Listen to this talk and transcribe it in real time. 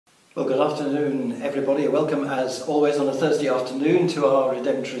Well, good afternoon, everybody. Welcome, as always, on a Thursday afternoon to our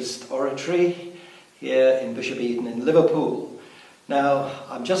Redemptorist Oratory here in Bishop Eton in Liverpool. Now,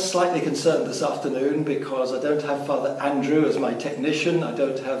 I'm just slightly concerned this afternoon because I don't have Father Andrew as my technician. I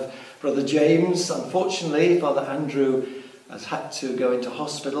don't have Brother James. Unfortunately, Father Andrew has had to go into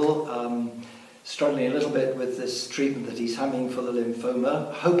hospital, struggling a little bit with this treatment that he's having for the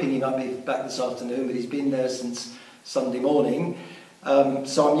lymphoma. Hoping he might be back this afternoon, but he's been there since Sunday morning.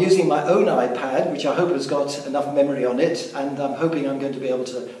 So I'm using my own iPad, which I hope has got enough memory on it, and I'm hoping I'm going to be able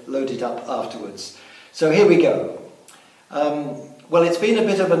to load it up afterwards. So here we go. Well, it's been a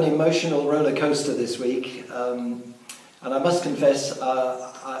bit of an emotional roller coaster this week, and I must confess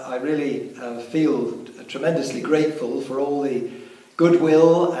I really feel tremendously grateful for all the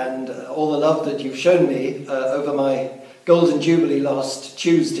goodwill and all the love that you've shown me over my Golden Jubilee last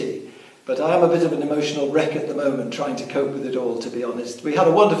Tuesday. But I am a bit of an emotional wreck at the moment, trying to cope with it all, to be honest. We had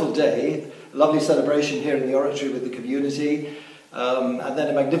a wonderful day, a lovely celebration here in the oratory with the community, and then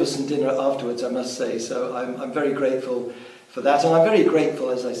a magnificent dinner afterwards, I must say. So I'm very grateful for that. And I'm very grateful,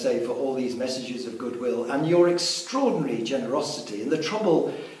 as I say, for all these messages of goodwill and your extraordinary generosity and the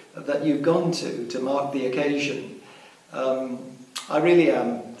trouble that you've gone to mark the occasion. I really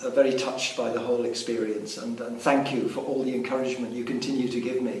am very touched by the whole experience, and thank you for all the encouragement you continue to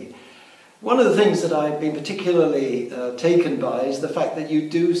give me. One of the things that I've been particularly taken by is the fact that you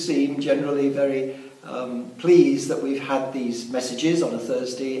do seem generally very pleased that we've had these messages on a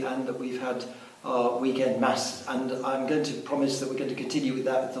Thursday and that we've had our weekend mass. And I'm going to promise that we're going to continue with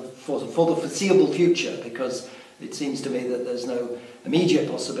that for the foreseeable future, because it seems to me that there's no immediate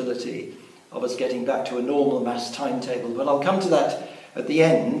possibility of us getting back to a normal mass timetable. But I'll come to that at the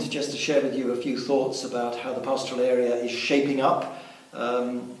end, just to share with you a few thoughts about how the pastoral area is shaping up.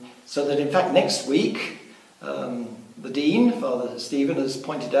 So that in fact next week, the Dean, Father Stephen, has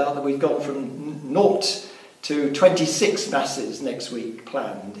pointed out that we've gone from 0 to 26 masses next week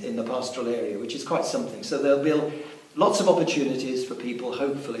planned in the pastoral area, which is quite something. So there'll be lots of opportunities for people,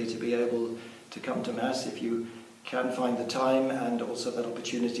 hopefully, to be able to come to Mass if you can find the time, and also that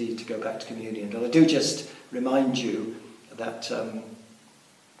opportunity to go back to communion. But I do just remind you that,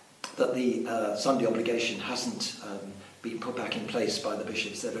 that the Sunday obligation hasn't been put back in place by the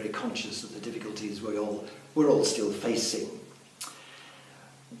bishops. They're very conscious of the difficulties we're all still facing.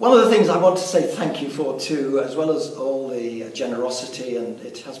 One of the things I want to say thank you for too, as well as all the generosity, and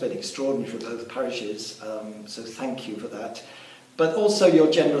it has been extraordinary for both parishes, so thank you for that, but also your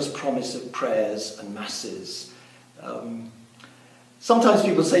generous promise of prayers and masses. Sometimes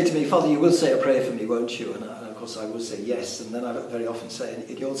people say to me, "Father, you will say a prayer for me, won't you?" And of course I will say yes, and then I very often say,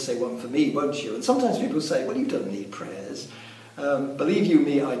 "You'll say one for me, won't you?" And sometimes people say, "Well, you don't need prayers." Believe you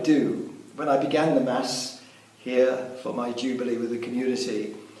me, I do. When I began the Mass here for my Jubilee with the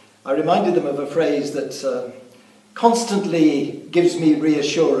community, I reminded them of a phrase that constantly gives me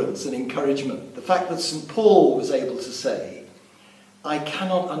reassurance and encouragement. The fact that St. Paul was able to say, "I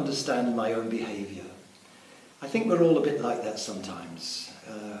cannot understand my own behaviour." I think we're all a bit like that sometimes.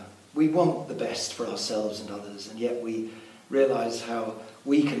 We want the best for ourselves and others, and yet we realise how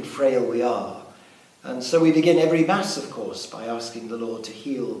weak and frail we are. And so we begin every Mass, of course, by asking the Lord to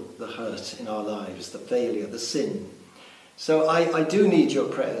heal the hurt in our lives, the failure, the sin. So I do need your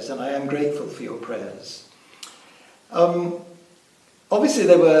prayers, and I am grateful for your prayers. Obviously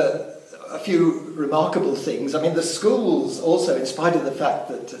there were a few remarkable things. I mean, the schools also, in spite of the fact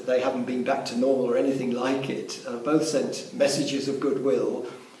that they haven't been back to normal or anything like it, both sent messages of goodwill.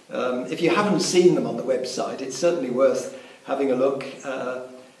 If you haven't seen them on the website, it's certainly worth having a look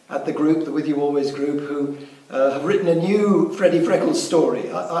at the group, the With You Always group, who have written a new Freddie Freckles story.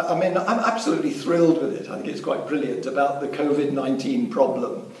 I mean, I'm absolutely thrilled with it. I think it's quite brilliant, about the COVID-19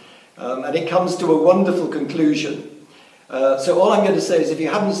 problem. And it comes to a wonderful conclusion. So all I'm going to say is, if you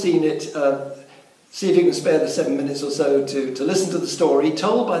haven't seen it, see if you can spare the 7 minutes or so to listen to the story,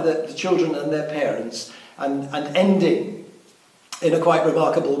 told by the children and their parents, and ending in a quite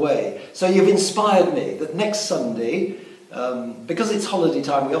remarkable way. So you've inspired me that next Sunday, because it's holiday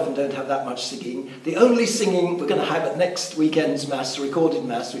time, we often don't have that much singing. The only singing we're going to have at next weekend's Mass, recorded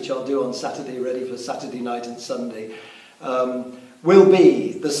Mass, which I'll do on Saturday, ready for Saturday night and Sunday, will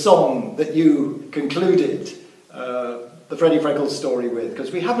be the song that you concluded the Freddie Freckles story with,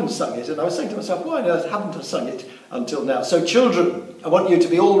 because we haven't sung it, and I was saying to myself, why on earth haven't I sung it until now? So children, I want you to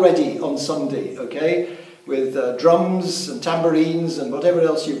be all ready on Sunday, okay, with drums and tambourines and whatever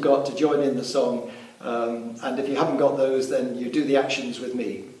else you've got to join in the song. And if you haven't got those, then you do the actions with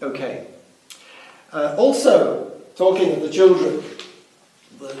me. Okay. Also, talking of the children,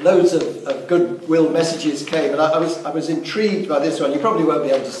 loads of goodwill messages came, and I was intrigued by this one. You probably won't be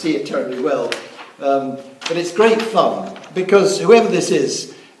able to see it terribly well, but it's great fun, because whoever this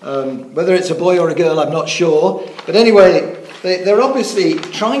is, whether it's a boy or a girl, I'm not sure, but anyway, they're obviously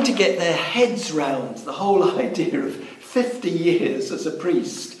trying to get their heads round the whole idea of 50 years as a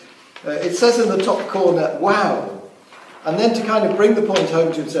priest. It says in the top corner, wow. And then to kind of bring the point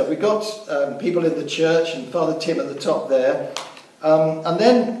home to himself, we've got people in the church and Father Tim at the top there. And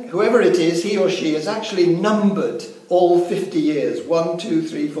then whoever it is, he or she, has actually numbered all 50 years. 1, 2,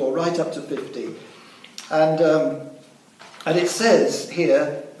 3, 4, right up to 50. And it says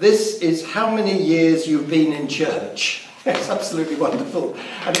here, this is how many years you've been in church. It's absolutely wonderful.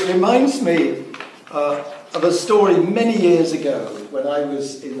 And it reminds me of a story many years ago when I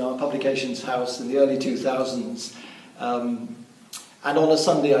was in our publications house in the early 2000s. And on a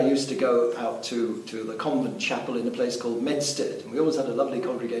Sunday I used to go out to the convent chapel in a place called Medstead. And we always had a lovely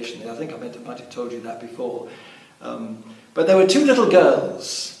congregation there. I think I might have told you that before. But there were two little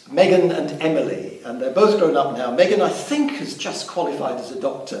girls, Megan and Emily, and they're both grown up now. Megan, I think, has just qualified as a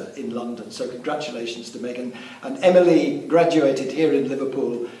doctor in London, so congratulations to Megan. And Emily graduated here in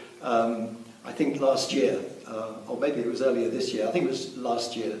Liverpool, I think last year, or maybe it was earlier this year. I think it was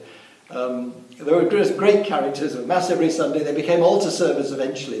last year. They were great characters, of Mass every Sunday. They became altar servers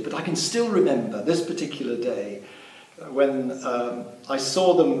eventually, but I can still remember this particular day when I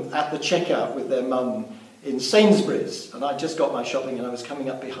saw them at the checkout with their mum in Sainsbury's, and I just got my shopping and I was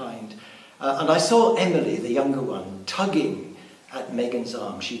coming up behind, and I saw Emily, the younger one, tugging at Megan's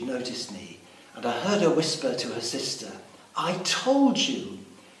arm. She'd noticed me, and I heard her whisper to her sister, "I told you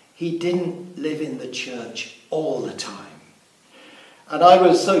he didn't live in the church all the time." And I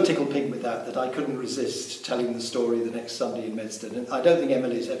was so tickled pink with that I couldn't resist telling the story the next Sunday in Medstead. And I don't think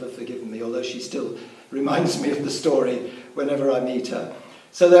Emily's ever forgiven me, although she still reminds me of the story whenever I meet her.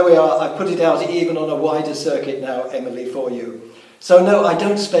 So there we are. I've put it out even on a wider circuit now, Emily, for you. So no, I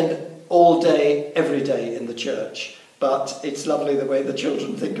don't spend all day, every day in the church, but it's lovely the way the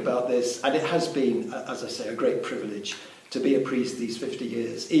children think about this. And it has been, as I say, a great privilege to be a priest these 50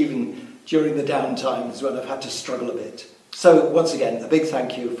 years, even during the down times when I've had to struggle a bit. So once again, a big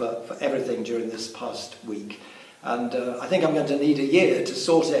thank you for everything during this past week. And I think I'm going to need a year to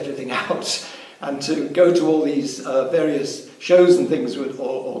sort everything out and to go to all these various shows and things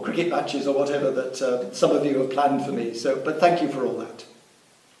or cricket matches or whatever that some of you have planned for me. But thank you for all that.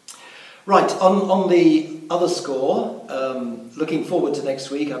 Right, on the other score, looking forward to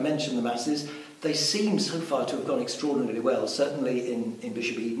next week, I mentioned the Masses. They seem so far to have gone extraordinarily well, certainly in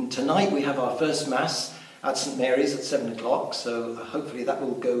Bishop Eton. Tonight we have our first Mass at St Mary's at 7 o'clock, so hopefully that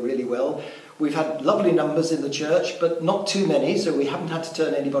will go really well. We've had lovely numbers in the church, but not too many, so we haven't had to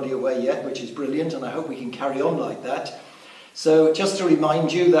turn anybody away yet, which is brilliant, and I hope we can carry on like that. So just to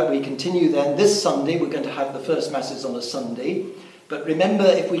remind you that we continue then, this Sunday we're going to have the first Masses on a Sunday, but remember,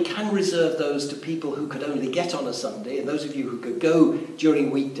 if we can reserve those to people who could only get on a Sunday, and those of you who could go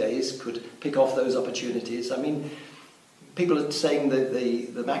during weekdays could pick off those opportunities. I mean, people are saying that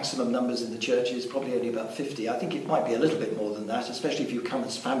the maximum numbers in the church is probably only about 50. I think it might be a little bit more than that, especially if you come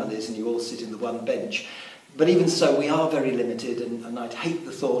as families and you all sit in the one bench. But even so, we are very limited, and I'd hate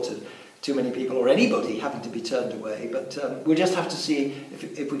the thought of too many people or anybody having to be turned away. But we'll just have to see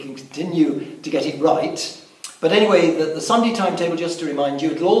if we can continue to get it right. But anyway, the Sunday timetable, just to remind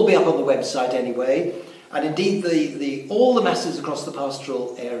you, it'll all be up on the website anyway. And indeed, all the Masses across the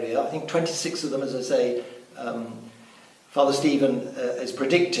pastoral area, I think 26 of them, as I say, Father Stephen is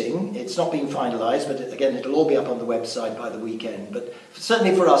predicting. It's not been finalised, but again, it'll all be up on the website by the weekend. But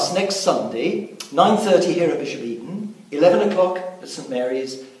certainly for us, next Sunday, 9:30 here at Bishop Eton, 11 o'clock at St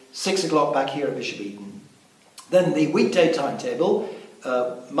Mary's, 6 o'clock back here at Bishop Eton. Then the weekday timetable,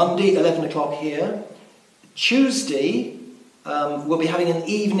 Monday, 11 o'clock here. Tuesday, we'll be having an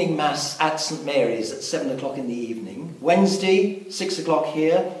evening Mass at St Mary's at 7 o'clock in the evening. Wednesday, 6 o'clock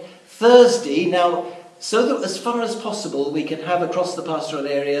here. Thursday, now, so that as far as possible we can have across the pastoral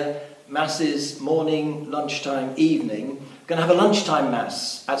area Masses, morning, lunchtime, evening. We're going to have a lunchtime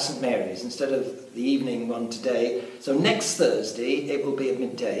Mass at St Mary's instead of the evening one today. So next Thursday it will be at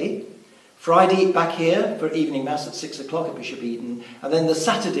midday. Friday back here for evening Mass at 6 o'clock at Bishop Eton. And then the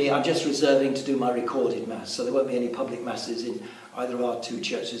Saturday I'm just reserving to do my recorded Mass. So there won't be any public Masses in either of our two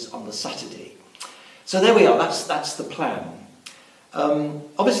churches on the Saturday. So there we are, that's the plan.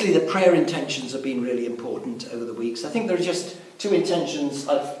 Obviously the prayer intentions have been really important over the weeks. I think there are just two intentions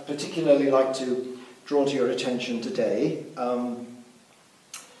I'd particularly like to draw to your attention today.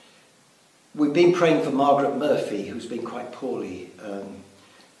 We've been praying for Margaret Murphy, who's been quite poorly.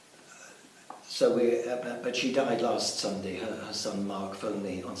 But she died last Sunday. Her son Mark phoned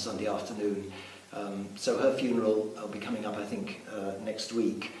me on Sunday afternoon. So her funeral will be coming up, I think, next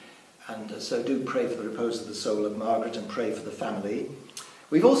week. And so do pray for the repose of the soul of Margaret and pray for the family.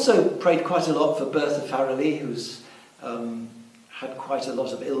 We've also prayed quite a lot for Bertha Farrelly, who's had quite a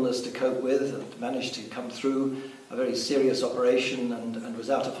lot of illness to cope with and managed to come through a very serious operation and was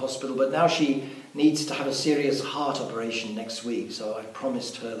out of hospital. But now she needs to have a serious heart operation next week. So I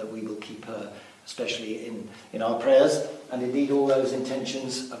promised her that we will keep her especially in our prayers. And indeed all those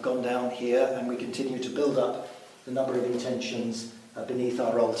intentions have gone down here, and we continue to build up the number of intentions beneath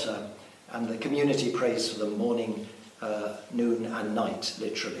our altar. And the community prays for them morning, noon and night,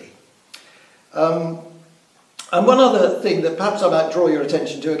 literally. And one other thing that perhaps I might draw your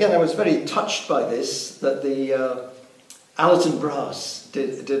attention to, again, I was very touched by this, that the Allerton Brass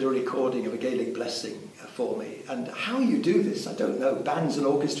did a recording of a Gaelic blessing for me. And how you do this, I don't know. Bands and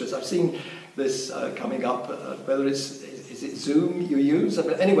orchestras, I've seen this coming up, whether is it Zoom you use?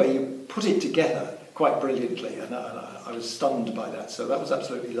 But anyway, you put it together quite brilliantly, and I was stunned by that, so that was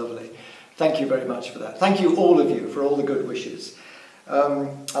absolutely lovely. Thank you very much for that. Thank you, all of you, for all the good wishes.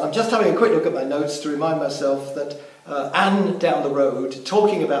 And I'm just having a quick look at my notes to remind myself that Anne down the road,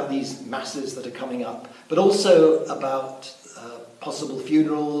 talking about these masses that are coming up, but also about possible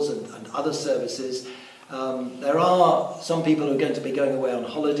funerals and other services. There are some people who are going to be going away on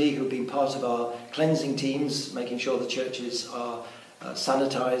holiday who have been part of our cleansing teams, making sure the churches are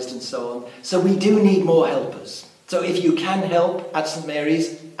sanitised and so on. So we do need more helpers. So if you can help at St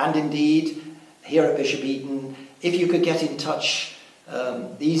Mary's, and indeed here at Bishop Eton, if you could get in touch,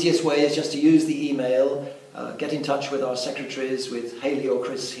 the easiest way is just to use the email, get in touch with our secretaries, with Hayley or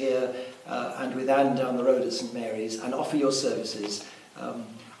Chris here, and with Anne down the road at St Mary's, and offer your services.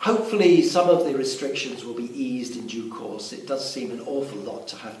 Hopefully some of the restrictions will be eased in due course. It does seem an awful lot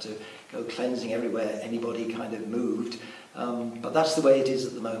to have to go cleansing everywhere anybody kind of moved. But that's the way it is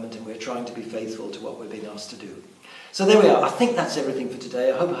at the moment, and we're trying to be faithful to what we're being asked to do. So there we are. I think that's everything for today.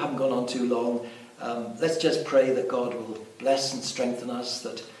 I hope I haven't gone on too long. Let's just pray that God will bless and strengthen us,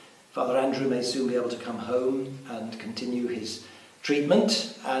 that Father Andrew may soon be able to come home and continue his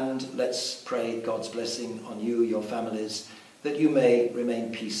treatment. And let's pray God's blessing on you, your families, that you may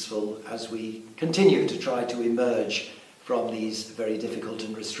remain peaceful as we continue to try to emerge from these very difficult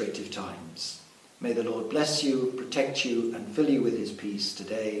and restrictive times. May the Lord bless you, protect you, and fill you with his peace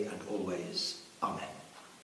today and always. Amen.